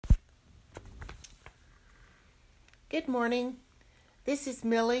Good morning. This is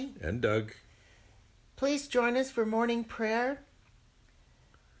Millie. And Doug. Please join us for morning prayer.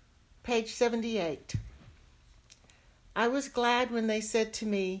 Page 78. I was glad when they said to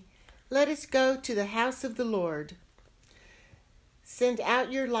me, "Let us go to the house of the Lord." Send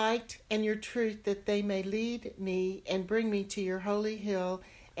out your light and your truth that they may lead me and bring me to your holy hill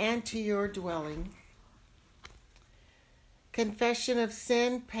and to your dwelling. Confession of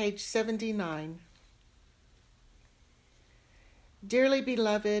Sin, page 79. Dearly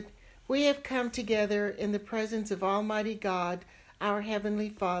beloved, we have come together in the presence of Almighty God, our Heavenly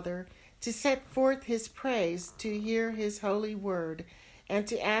Father, to set forth His praise, to hear His holy word, and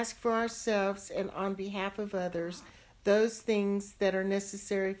to ask for ourselves and on behalf of others those things that are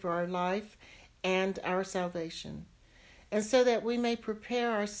necessary for our life and our salvation, and so that we may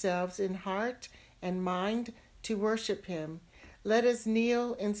prepare ourselves in heart and mind to worship Him. Let us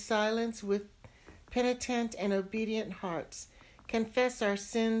kneel in silence with penitent and obedient hearts, confess our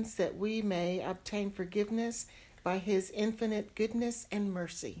sins that we may obtain forgiveness by His infinite goodness and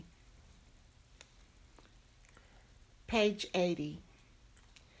mercy. Page 80.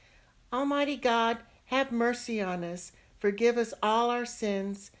 Almighty God, have mercy on us, forgive us all our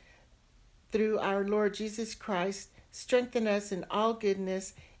sins through our Lord Jesus Christ, strengthen us in all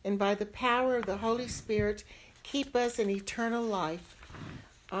goodness, and by the power of the Holy Spirit, keep us in eternal life.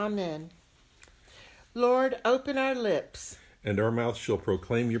 Amen. Lord, open our lips, and our mouth shall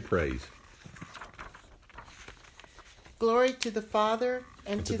proclaim your praise. Glory to the Father,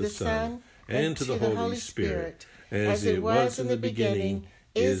 and to the Son, and to the Holy Spirit, as it was in the beginning,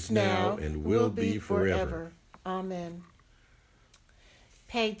 is now, and will be forever. Amen.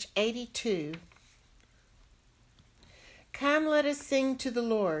 Page 82. Come, let us sing to the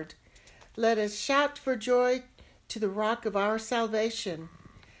Lord. Let us shout for joy to the rock of our salvation.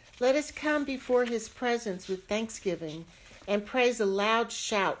 Let us come before His presence with thanksgiving and praise a loud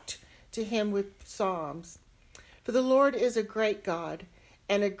shout to Him with psalms. For the Lord is a great God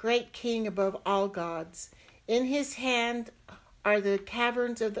and a great King above all gods. In His hand are the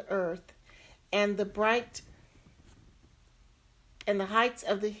caverns of the earth, and the heights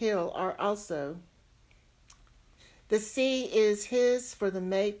of the hill are also. The sea is His, for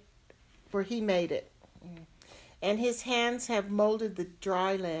He made it, and His hands have molded the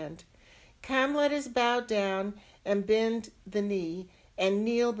dry land. Come, let us bow down and bend the knee and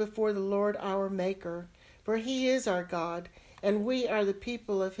kneel before the Lord our Maker, for He is our God, and we are the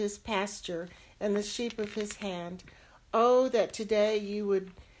people of His pasture and the sheep of His hand. Oh, that today you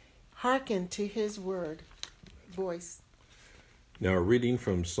would hearken to His voice. Now a reading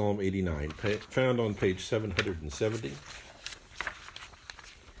from Psalm 89, found on page 770.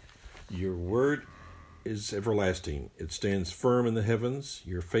 Your word is everlasting. It stands firm in the heavens.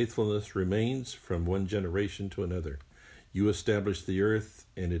 Your faithfulness remains from one generation to another. You establish the earth,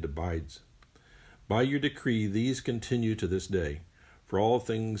 and it abides. By your decree, these continue to this day, for all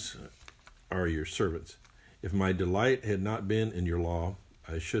things are your servants. If my delight had not been in your law,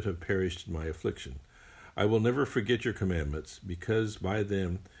 I should have perished in my affliction. I will never forget your commandments, because by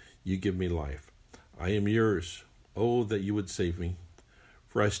them you give me life. I am yours. Oh, that you would save me,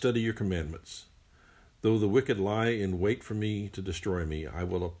 for I study your commandments. Though the wicked lie in wait for me to destroy me, I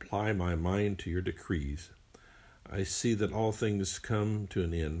will apply my mind to your decrees. I see that all things come to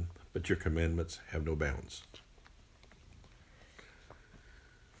an end, but your commandments have no bounds.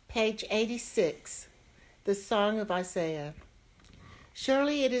 Page 86. The Song of Isaiah.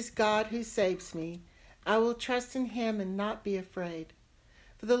 Surely it is God who saves me. I will trust in Him and not be afraid.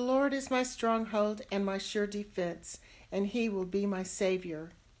 For the Lord is my stronghold and my sure defense, and He will be my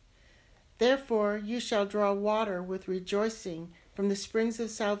Savior. Therefore you shall draw water with rejoicing from the springs of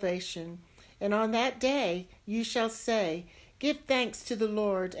salvation, and on that day you shall say, "Give thanks to the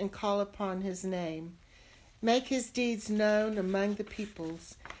Lord and call upon His name. Make His deeds known among the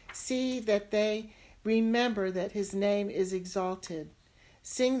peoples. See that they remember that His name is exalted.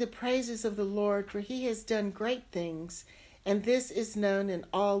 Sing the praises of the Lord, for He has done great things, and this is known in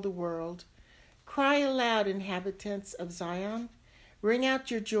all the world. Cry aloud, inhabitants of Zion. Ring out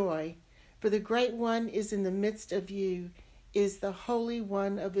your joy, for the Great One is in the midst of you, is the Holy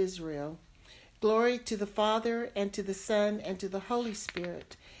One of Israel. Glory to the Father, and to the Son, and to the Holy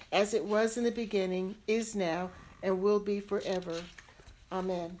Spirit, as it was in the beginning, is now, and will be forever.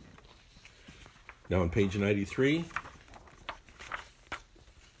 Amen. Now on page 93,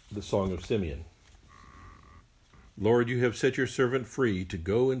 the Song of Simeon. Lord, you have set your servant free to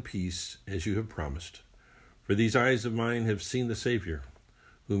go in peace as you have promised. For these eyes of mine have seen the Savior,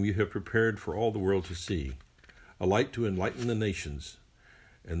 whom you have prepared for all the world to see, a light to enlighten the nations,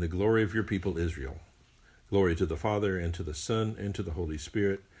 and the glory of your people Israel. Glory to the Father, and to the Son, and to the Holy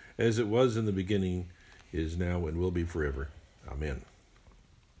Spirit, as it was in the beginning, is now, and will be forever. Amen.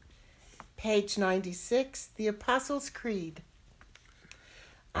 Page 96, the Apostles' Creed.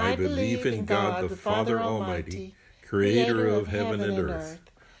 I believe in God, the Father Almighty, creator of heaven and earth.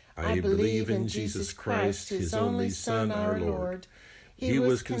 I believe in Jesus Christ, his only Son, our Lord. He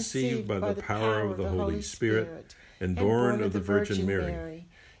was conceived by the power of the Holy Spirit and born of the Virgin Mary.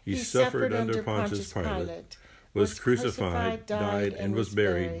 He suffered under Pontius Pilate, was crucified, died, and was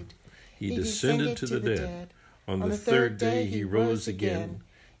buried. He descended to the dead. On the third day he rose again.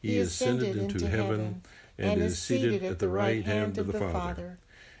 He ascended into heaven and is seated at the right hand of the Father.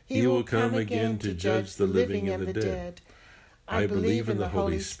 He will come again to judge the living and the dead. I believe in the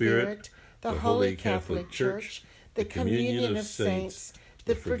Holy Spirit, the Holy Catholic Church, the communion of saints,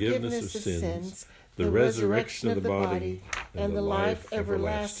 the forgiveness of sins, the resurrection of the body, and the life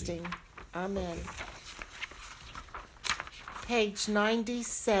everlasting. Amen. Page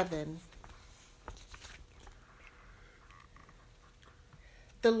 97.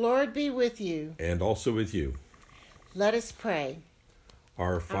 The Lord be with you. And also with you. Let us pray.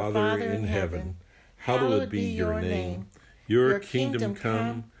 Our Father in heaven, hallowed be your name. Your kingdom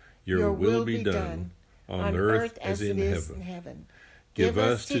come, your will be done, on earth as in heaven. Give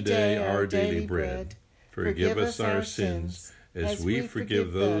us today our daily bread. Forgive us our sins, as we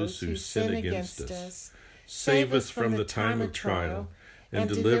forgive those who sin against us. Save us from the time of trial, and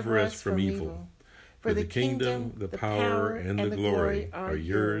deliver us from evil. For the kingdom, the power, and the glory are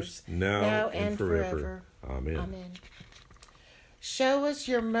yours, now and forever. Amen. Show us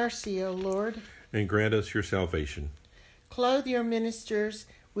your mercy, O Lord. And grant us your salvation. Clothe your ministers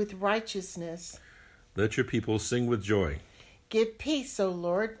with righteousness. Let your people sing with joy. Give peace, O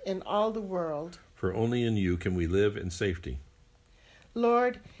Lord, in all the world. For only in you can we live in safety.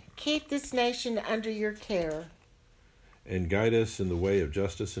 Lord, keep this nation under your care. And guide us in the way of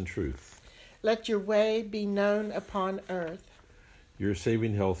justice and truth. Let your way be known upon earth. Your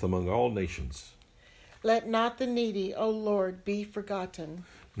saving health among all nations. Let not the needy, O Lord, be forgotten.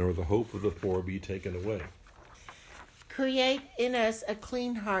 Nor the hope of the poor be taken away. Create in us a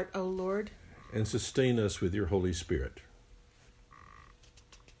clean heart, O Lord. And sustain us with your Holy Spirit.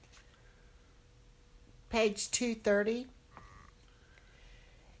 Page 230.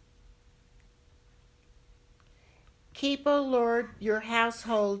 Keep, O Lord, your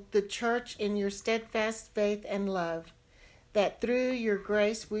household, the church, in your steadfast faith and love, that through your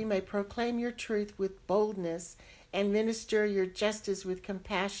grace we may proclaim your truth with boldness and minister your justice with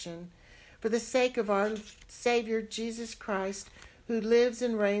compassion, for the sake of our Savior Jesus Christ, who lives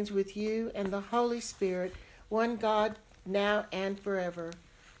and reigns with you and the Holy Spirit, one God, now and forever.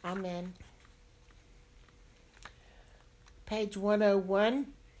 Amen. Page 101.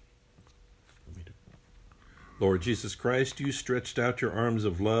 Lord Jesus Christ, you stretched out your arms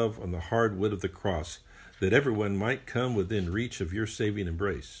of love on the hard wood of the cross, that everyone might come within reach of your saving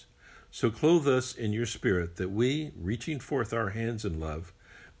embrace. So clothe us in your Spirit, that we, reaching forth our hands in love,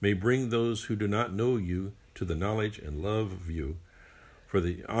 may bring those who do not know you to the knowledge and love of you, for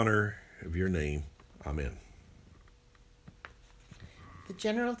the honor of your name. Amen. The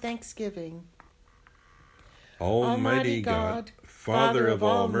General Thanksgiving. Almighty God, Father of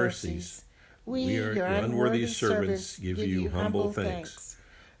all mercies, we, your unworthy servants, give you humble thanks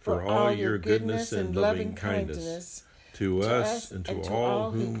for all your goodness and loving kindness to us and to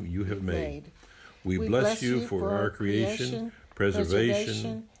all whom you have made. We bless you for our creation,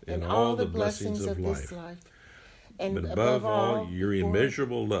 preservation, and all the blessings of life. But above all, your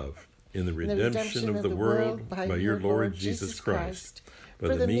immeasurable love in the redemption of the world by your Lord Jesus Christ,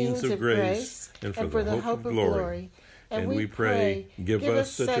 for the means of grace and for the hope of glory. And we pray, give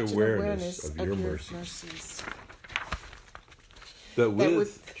us such awareness of your mercies, that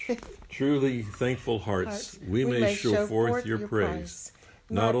with truly thankful hearts we may show forth your praise,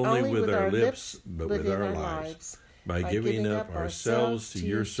 not only with our lips, but with our lives, by giving up ourselves to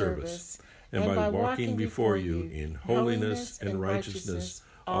your service, and by walking before you in holiness and righteousness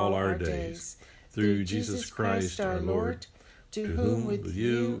all our days, through Jesus Christ our Lord, to whom with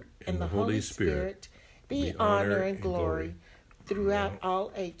you and the Holy Spirit be honor and glory throughout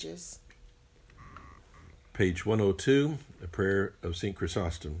all ages. Page 102, a prayer of St.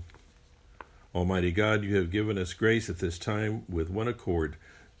 Chrysostom. Almighty God, you have given us grace at this time with one accord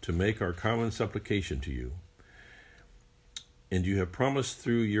to make our common supplication to you. And you have promised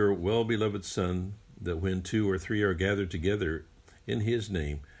through your well-beloved Son that when 2 or 3 are gathered together in his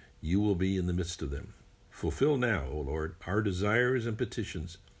name, you will be in the midst of them. Fulfill now, O Lord, our desires and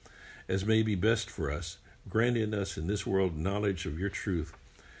petitions, as may be best for us, granting us in this world knowledge of your truth,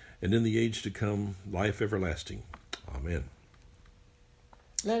 and in the age to come, life everlasting. Amen.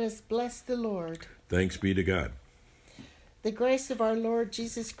 Let us bless the Lord. Thanks be to God. The grace of our Lord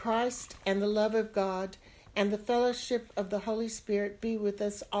Jesus Christ and the love of God and the fellowship of the Holy Spirit be with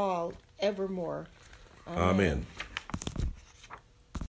us all evermore. Amen.